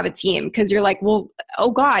when you have a team, because you're like, well,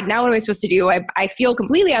 oh God, now what am I supposed to do? I feel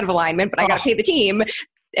completely out of alignment, but I got to pay the team.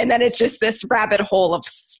 And then it's just this rabbit hole of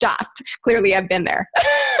stuff. Clearly I've been there.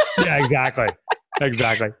 Yeah, exactly.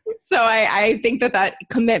 Exactly. So I think that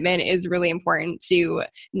commitment is really important to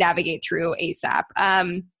navigate through ASAP.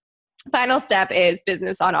 Final step is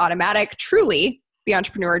business on automatic, truly the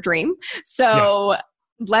entrepreneur dream. So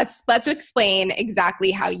let's explain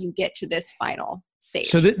exactly how you get to this final stage.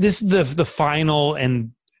 So this is the final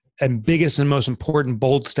and biggest and most important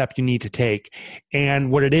bold step you need to take.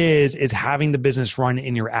 And what it is having the business run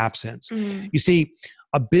in your absence. You see,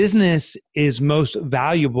 a business is most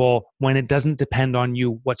valuable when it doesn't depend on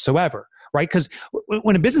you whatsoever, right? Because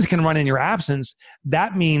when a business can run in your absence,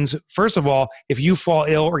 that means, first of all, if you fall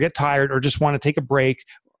ill or get tired or just want to take a break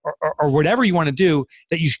or whatever you want to do,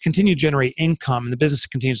 that you continue to generate income and the business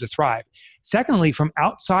continues to thrive. Secondly, from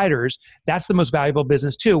outsiders, that's the most valuable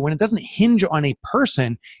business too. When it doesn't hinge on a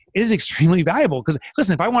person, it is extremely valuable. Because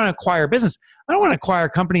listen, if I want to acquire a business, I don't want to acquire a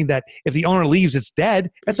company that if the owner leaves, it's dead.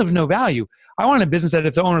 That's of no value. I want a business that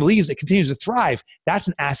if the owner leaves, it continues to thrive. That's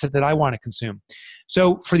an asset that I want to consume.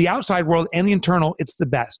 So for the outside world and the internal, it's the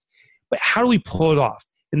best. But how do we pull it off?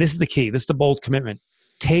 And this is the key. This is the bold commitment.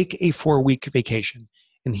 Take a 4-week vacation.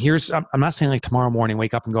 And I'm not saying like tomorrow morning,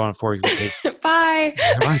 wake up and go on a 4-week vacation. Bye.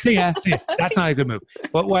 See ya. That's not a good move.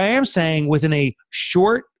 But what I am saying within a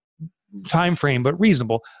short time frame, but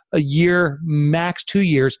reasonable, a year, max 2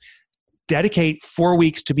 years, dedicate 4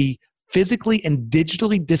 weeks to be physically and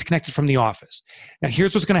digitally disconnected from the office. Now,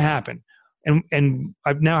 here's what's going to happen. And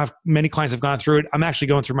I've now have many clients have gone through it. I'm actually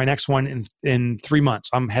going through my next one in 3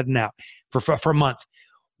 months. I'm heading out for a month.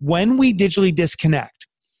 When we digitally disconnect,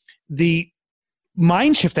 the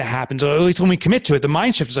mind shift that happens, or at least when we commit to it, the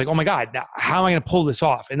mind shift is like, oh my God, now how am I going to pull this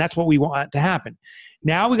off? And that's what we want to happen.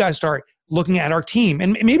 Now we got to start looking at our team.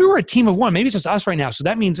 And maybe we're a team of one. Maybe it's just us right now. So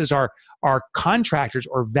that means it's our contractors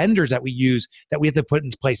or vendors that we use that we have to put in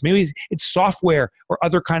place. Maybe it's software or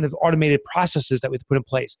other kind of automated processes that we have to put in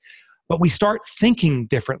place. But we start thinking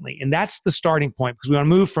differently. And that's the starting point, because we want to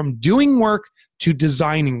move from doing work to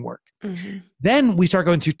designing work. Mm-hmm. Then we start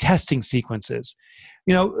going through testing sequences.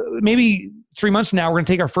 Maybe 3 months from now, we're going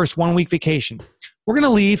to take our first 1 week vacation. We're going to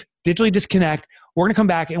leave, digitally disconnect. We're going to come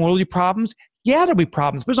back, and will there be problems? Yeah, there'll be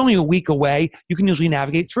problems, but it's only a week away. You can usually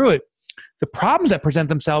navigate through it. The problems that present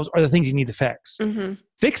themselves are the things you need to fix. Mm-hmm.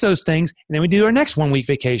 Fix those things, and then we do our next 1 week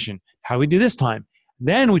vacation. How do we do this time?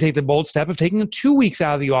 Then we take the bold step of taking 2 weeks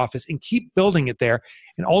out of the office and keep building it there,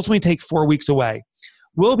 and ultimately take 4 weeks away.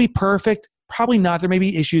 Will it be perfect? Probably not. There may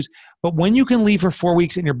be issues, but when you can leave for 4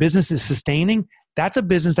 weeks and your business is sustaining, that's a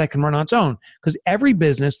business that can run on its own. Because every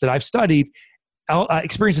business that I've studied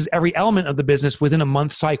experiences every element of the business within a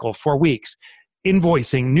month cycle, 4 weeks.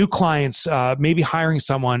 Invoicing, new clients, maybe hiring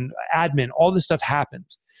someone, admin, all this stuff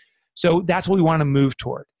happens. So that's what we want to move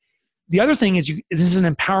toward. The other thing is this is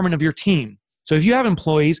an empowerment of your team. So if you have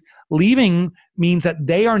employees, leaving means that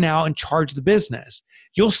they are now in charge of the business.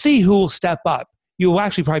 You'll see who will step up. You'll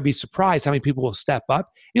actually probably be surprised how many people will step up.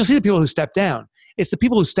 You'll see the people who step down. It's the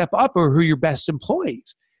people who step up who are your best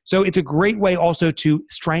employees. So it's a great way also to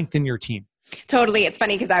strengthen your team. Totally. It's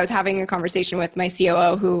funny because I was having a conversation with my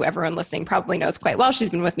COO, who everyone listening probably knows quite well. She's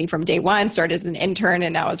been with me from day one, started as an intern,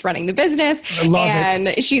 and now is running the business. I love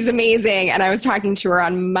it. She's amazing. And I was talking to her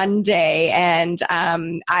on Monday, and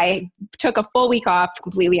I took a full week off,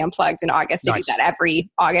 completely unplugged in August. Nice. I do that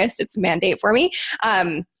every August. It's a mandate for me.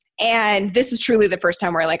 And this is truly the first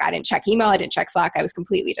time where I didn't check email, I didn't check Slack, I was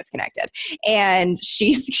completely disconnected. And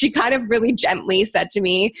she kind of really gently said to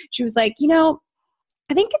me, she was like,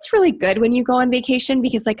 I think it's really good when you go on vacation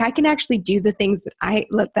because I can actually do the things that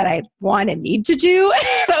I want and need to do.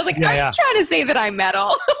 And I was like, I'm trying to say that I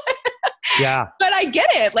meddle. Yeah. But I get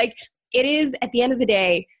it. It is, at the end of the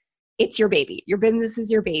day, it's your baby. Your business is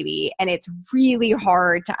your baby. And it's really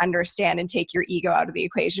hard to understand and take your ego out of the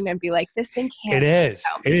equation and be like, this thing can't. It is.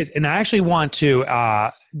 It is. And I actually want to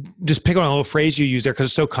just pick on a little phrase you use there because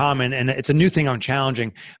it's so common and it's a new thing I'm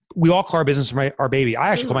challenging. We all call our business our baby. I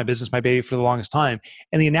actually call my business my baby for the longest time.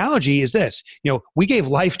 And the analogy is this, we gave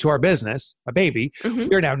life to our business, my baby. Mm-hmm.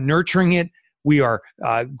 We are now nurturing it. We are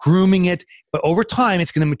grooming it, but over time,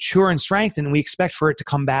 it's going to mature and strengthen, and we expect for it to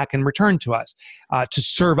come back and return to us, to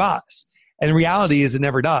serve us. And the reality is it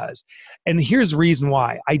never does. And here's the reason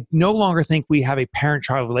why. I no longer think we have a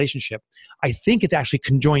parent-child relationship. I think it's actually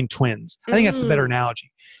conjoined twins. I think that's the better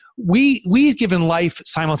analogy. We've given life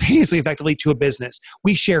simultaneously, effectively, to a business.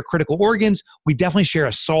 We share critical organs. We definitely share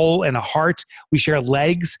a soul and a heart. We share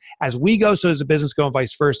legs. As we go, so does the business go, and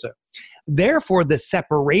vice versa. Therefore, the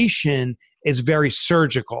separation is very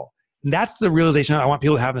surgical. And that's the realization I want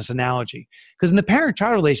people to have in this analogy. Because in the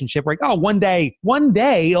parent-child relationship, one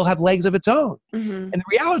day it'll have legs of its own. Mm-hmm. And the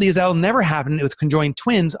reality is that'll never happen with conjoined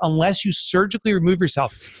twins unless you surgically remove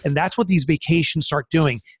yourself. And that's what these vacations start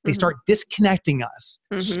doing. They start disconnecting us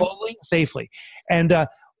slowly and safely. And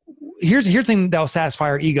here's the thing that will satisfy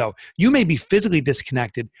our ego. You may be physically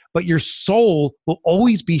disconnected, but your soul will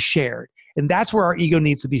always be shared. And that's where our ego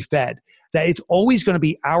needs to be fed. That it's always going to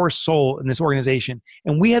be our soul in this organization.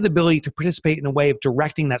 And we have the ability to participate in a way of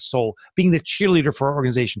directing that soul, being the cheerleader for our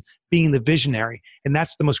organization, being the visionary. And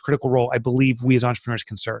that's the most critical role I believe we as entrepreneurs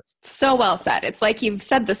can serve. So well said. It's like you've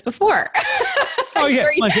said this before. Oh, yeah.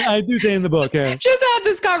 I do say in the book. Yeah. Just had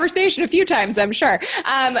this conversation a few times, I'm sure.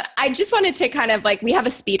 I just wanted to kind of we have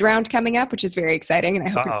a speed round coming up, which is very exciting, and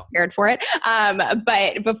I hope you're prepared for it.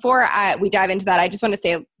 But before we dive into that, I just want to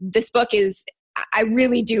say this book is, I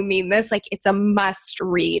really do mean this. It's a must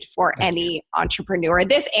read for any entrepreneur.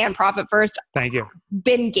 This and Profit First. Thank you.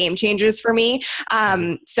 Been game changers for me.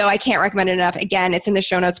 So I can't recommend it enough. Again, it's in the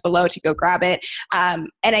show notes below to go grab it. And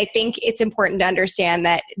I think it's important to understand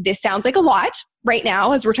that this sounds like a lot right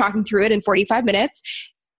now as we're talking through it in 45 minutes,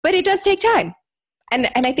 but it does take time. And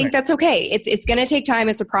I think that's okay. It's going to take time.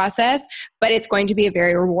 It's a process, but it's going to be a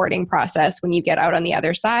very rewarding process when you get out on the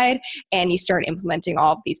other side and you start implementing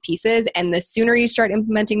all of these pieces. And the sooner you start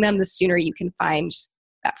implementing them, the sooner you can find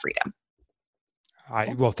that freedom.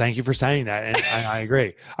 Well, thank you for saying that. And I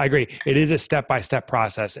agree. It is a step-by-step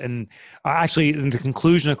process. And actually, in the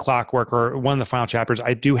conclusion of Clockwork, or one of the final chapters,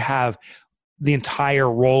 I do have the entire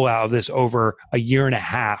rollout of this over a year and a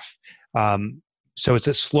half. So it's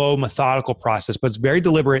a slow, methodical process, but it's very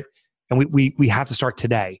deliberate, and we have to start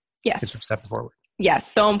today. Yes. It's a step forward.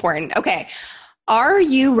 Yes, so important. Okay. Are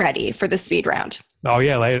you ready for the speed round? Oh,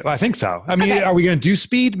 yeah. I think so. I mean, okay. Are we going to do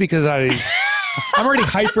speed? Because I'm already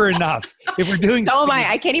hyper enough. If we're doing So am I.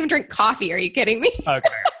 I can't even drink coffee. Are you kidding me? Okay.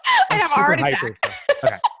 I have a heart attack. Hyper, so.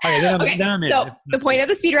 Okay. Then I'm in. So the point of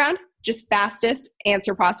the speed round, just fastest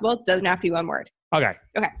answer possible. It doesn't have to be one word. Okay.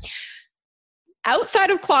 Outside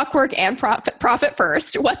of Clockwork and Profit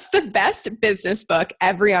First, what's the best business book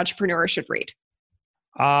every entrepreneur should read?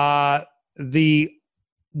 The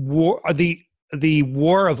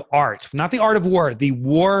War of Art, not the Art of War, the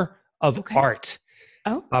War of Art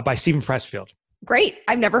by Stephen Pressfield. Great.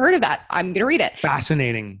 I've never heard of that. I'm going to read it.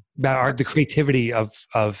 Fascinating about the creativity of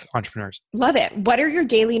entrepreneurs. Love it. What are your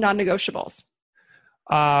daily non-negotiables?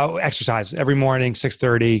 Exercise every morning,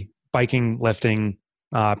 6:30, biking, lifting,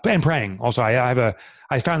 and praying. Also, I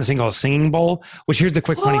found this thing called a singing bowl, which here's the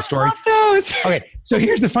quick funny story. I love those. Okay. So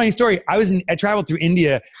here's the funny story. I traveled through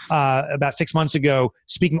India about 6 months ago,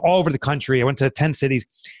 speaking all over the country. I went to 10 cities.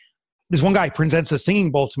 This one guy presents a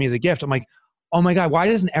singing bowl to me as a gift. I'm like, oh my God, why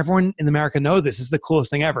doesn't everyone in America know this? This is the coolest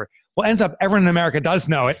thing ever. Well, ends up everyone in America does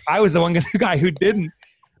know it. I was the guy who didn't.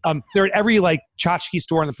 They're at every tchotchke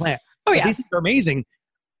store on the planet. Oh yeah. These things are amazing.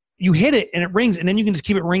 You hit it and it rings, and then you can just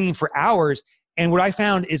keep it ringing for hours. And what I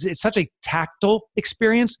found is it's such a tactile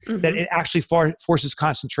experience that it actually forces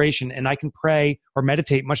concentration, and I can pray or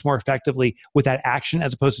meditate much more effectively with that action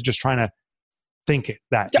as opposed to just trying to think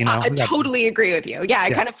that. I totally agree with you. Yeah,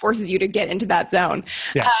 it kind of forces you to get into that zone.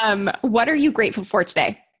 Yeah. What are you grateful for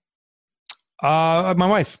today? My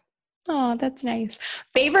wife. Oh, that's nice.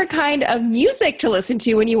 Favorite kind of music to listen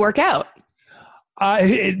to when you work out?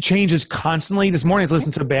 It changes constantly. This morning I was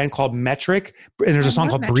listening to a band called Metric, and there's a song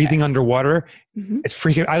called Breathing Underwater. It's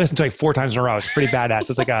freaking, I listened to it 4 times in a row. It's pretty badass.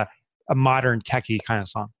 It's like a modern techie kind of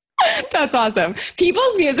song. That's awesome.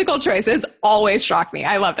 People's musical choices always shock me.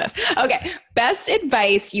 I love this. Okay. Best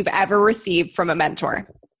advice you've ever received from a mentor?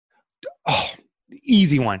 Oh,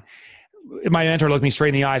 easy one. My mentor looked me straight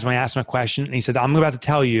in the eyes when I asked him a question, and he said, I'm about to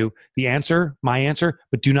tell you my answer,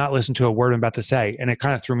 but do not listen to a word I'm about to say. And it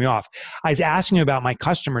kind of threw me off. I was asking him about my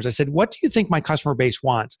customers. I said, what do you think my customer base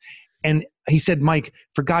wants? And he said, Mike,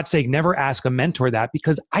 for God's sake, never ask a mentor that,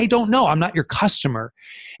 because I don't know. I'm not your customer.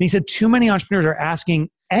 And he said, too many entrepreneurs are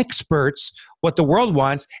asking experts what the world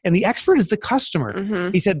wants, and the expert is the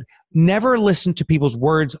customer. He said, never listen to people's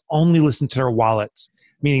words, only listen to their wallets,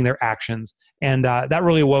 meaning their actions. And that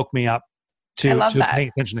really woke me up to paying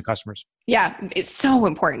attention to customers. Yeah, it's so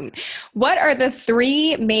important. What are the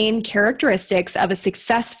 3 main characteristics of a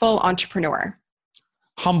successful entrepreneur?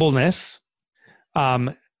 Humbleness,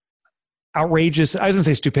 outrageous. I was going to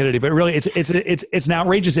say stupidity, but really it's an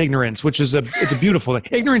outrageous ignorance, which is it's a beautiful thing.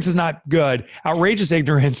 Ignorance is not good. Outrageous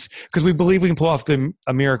ignorance, because we believe we can pull off the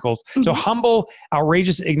miracles. So humble,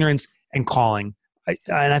 outrageous ignorance, and calling.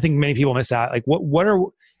 And I think many people miss out. Like what are,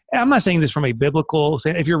 I'm not saying this from a biblical,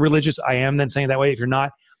 if you're religious, I am then saying it that way. If you're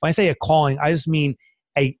not, when I say a calling, I just mean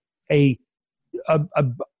a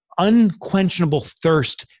unquenchable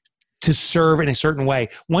thirst to serve in a certain way.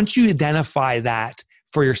 Once you identify that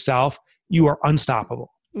for yourself, you are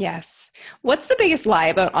unstoppable. Yes. What's the biggest lie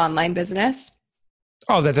about online business?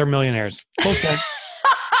 Oh, that they're millionaires. Bullshit.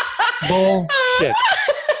 Bullshit.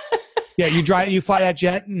 Yeah, you fly that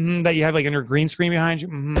jet that you have like under green screen behind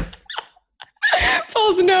you.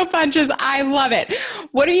 Pulls no punches. I love it.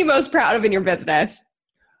 What are you most proud of in your business?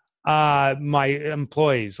 My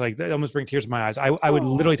employees. Like, they almost bring tears to my eyes. I would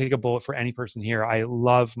literally take a bullet for any person here. I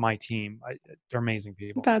love my team. They're amazing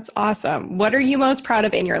people. That's awesome. What are you most proud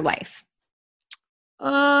of in your life?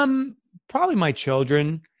 Probably my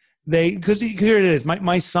children. Because here it is.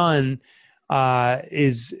 My son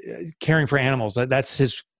is caring for animals.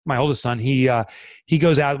 That's my oldest son. He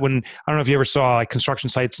goes out when, I don't know if you ever saw like construction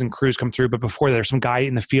sites and crews come through, but before there's some guy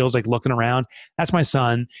in the fields like looking around. That's my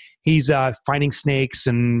son. He's finding snakes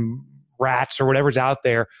and rats or whatever's out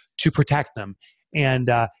there to protect them. And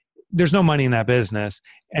there's no money in that business.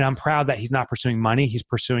 And I'm proud that he's not pursuing money. He's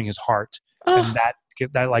pursuing his heart. And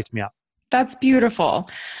that lights me up. That's beautiful.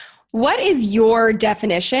 What is your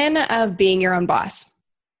definition of being your own boss?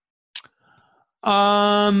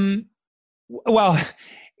 Well,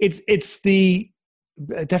 it's the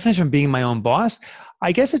definition of being my own boss.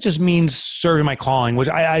 I guess it just means serving my calling, which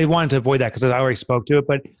I wanted to avoid that because I already spoke to it.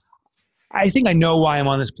 But I think I know why I'm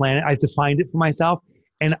on this planet. I've defined it for myself.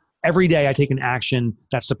 And every day I take an action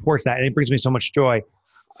that supports that. And it brings me so much joy.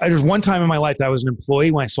 There's one time in my life that I was an employee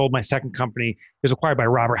when I sold my second company. It was acquired by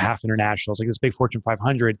Robert Half International. It's like this big Fortune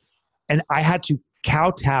 500. And I had to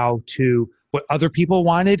kowtow to what other people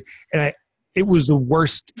wanted. And it was the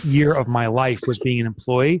worst year of my life was being an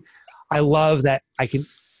employee. I love that I can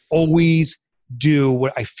always do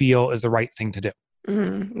what I feel is the right thing to do.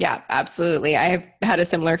 Yeah, absolutely. I had a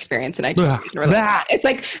similar experience and I totally can relate to that. It's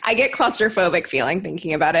like I get claustrophobic feeling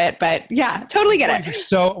thinking about it, but yeah, totally get it.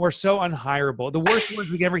 We're so unhireable. The worst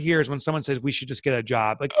words we can ever hear is when someone says we should just get a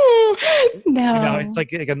job. Like, no, it's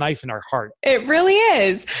like a knife in our heart. It really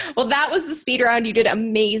is. Well, that was the speed round. You did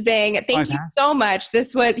amazing. Thank you so much.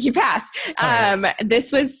 You passed.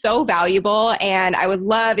 This was so valuable. And I would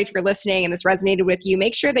love, if you're listening and this resonated with you,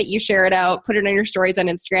 make sure that you share it out, put it on your stories on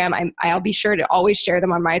Instagram. I'll be sure to always share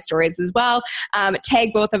them on my stories as well.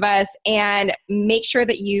 Tag both of us and make sure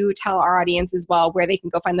that you tell our audience as well where they can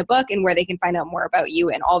go find the book and where they can find out more about you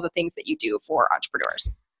and all the things that you do for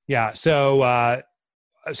entrepreneurs. Yeah. So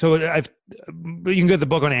you can get the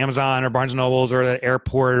book on Amazon or Barnes & Nobles or the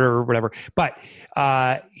airport or whatever. But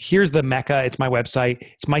here's the Mecca. It's my website.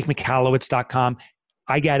 It's MikeMichalowicz.com.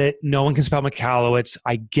 I get it. No one can spell Michalowicz.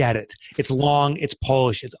 I get it. It's long. It's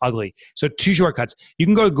Polish. It's ugly. So 2 shortcuts. You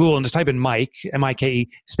can go to Google and just type in Mike, M-I-K-E,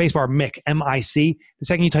 spacebar Mick, M-I-C. The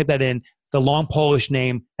second you type that in, the long Polish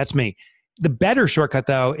name, that's me. The better shortcut,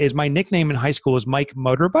 though, is my nickname in high school was Mike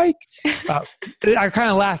Motorbike. I kind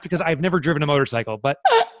of laugh because I've never driven a motorcycle. But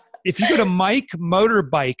if you go to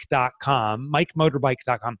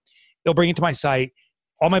MikeMotorbike.com, it'll bring you to my site.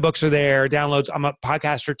 All my books are there, downloads. I'm a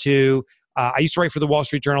podcaster, too. I used to write for the Wall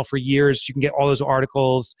Street Journal for years. You can get all those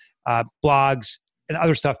articles, blogs, and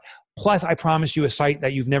other stuff. Plus, I promise you a site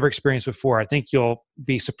that you've never experienced before. I think you'll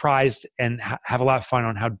be surprised and have a lot of fun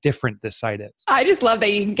on how different this site is. I just love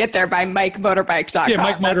that you can get there by MikeMotorbike.com. Yeah,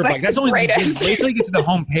 Mike Motorbike. That's only the beginning. Wait till you get to the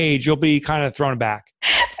homepage. You'll be kind of thrown back.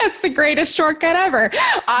 That's the greatest shortcut ever.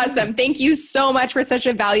 Awesome. Thank you so much for such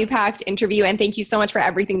a value-packed interview. And thank you so much for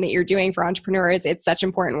everything that you're doing for entrepreneurs. It's such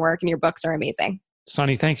important work and your books are amazing.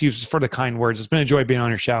 Sunny, thank you for the kind words. It's been a joy being on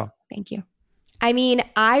your show. Thank you. I mean,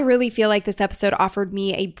 I really feel like this episode offered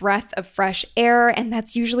me a breath of fresh air, and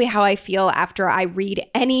that's usually how I feel after I read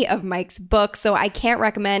any of Mike's books, so I can't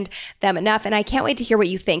recommend them enough, and I can't wait to hear what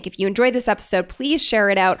you think. If you enjoyed this episode, please share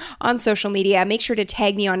it out on social media. Make sure to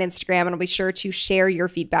tag me on Instagram, and I'll be sure to share your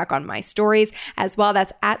feedback on my stories as well.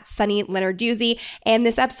 That's at Sunny Lenarduzzi, and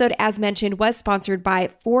this episode, as mentioned, was sponsored by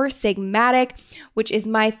Four Sigmatic, which is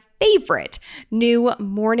my favorite new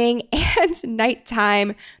morning and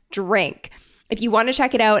nighttime drink. If you want to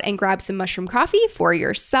check it out and grab some mushroom coffee for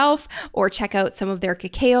yourself or check out some of their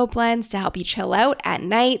cacao blends to help you chill out at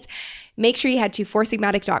night, make sure you head to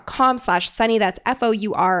foursigmatic.com/sunny. That's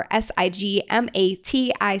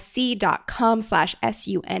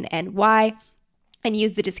FOURSIGMATIC.com/SUNNY and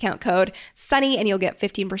use the discount code SUNNY and you'll get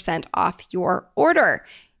 15% off your order.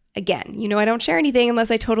 Again, you know I don't share anything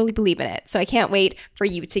unless I totally believe in it, so I can't wait for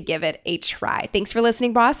you to give it a try. Thanks for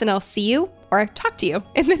listening, boss, and I'll see you or talk to you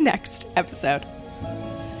in the next episode.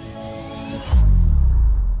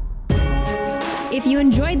 If you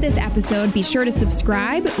enjoyed this episode, be sure to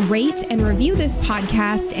subscribe, rate, and review this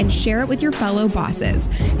podcast and share it with your fellow bosses.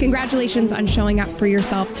 Congratulations on showing up for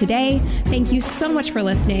yourself today. Thank you so much for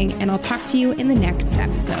listening, and I'll talk to you in the next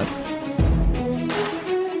episode.